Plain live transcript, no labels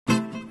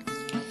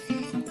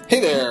Hey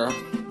there,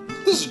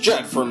 this is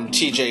Judd from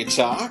TJ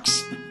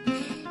Talks.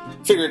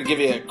 Figured to give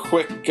you a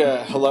quick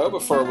hello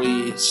before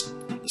we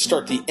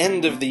start the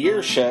end of the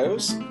year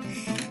shows.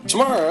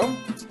 Tomorrow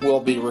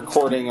we'll be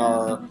recording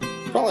our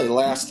probably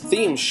last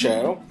theme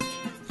show,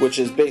 which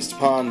is based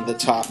upon the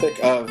topic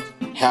of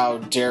How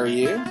Dare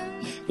You.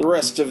 The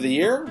rest of the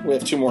year we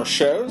have 2 more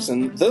shows,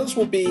 and those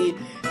will be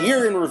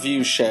year in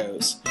review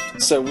shows.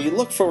 So we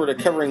look forward to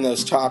covering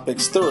those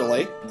topics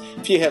thoroughly.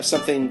 If you have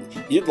something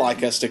you'd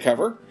like us to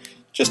cover,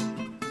 just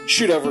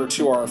shoot over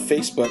to our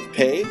Facebook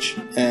page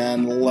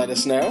and let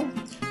us know.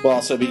 We'll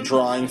also be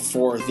drawing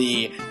for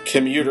the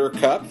Commuter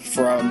Cup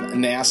from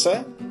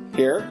NASA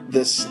here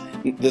this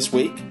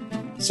week.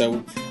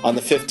 So on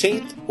the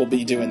 15th, we'll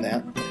be doing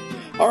that.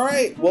 All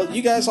right, well,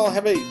 you guys all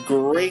have a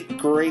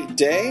great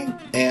day,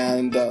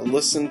 and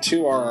listen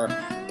to our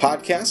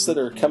podcasts that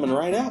are coming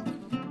right up.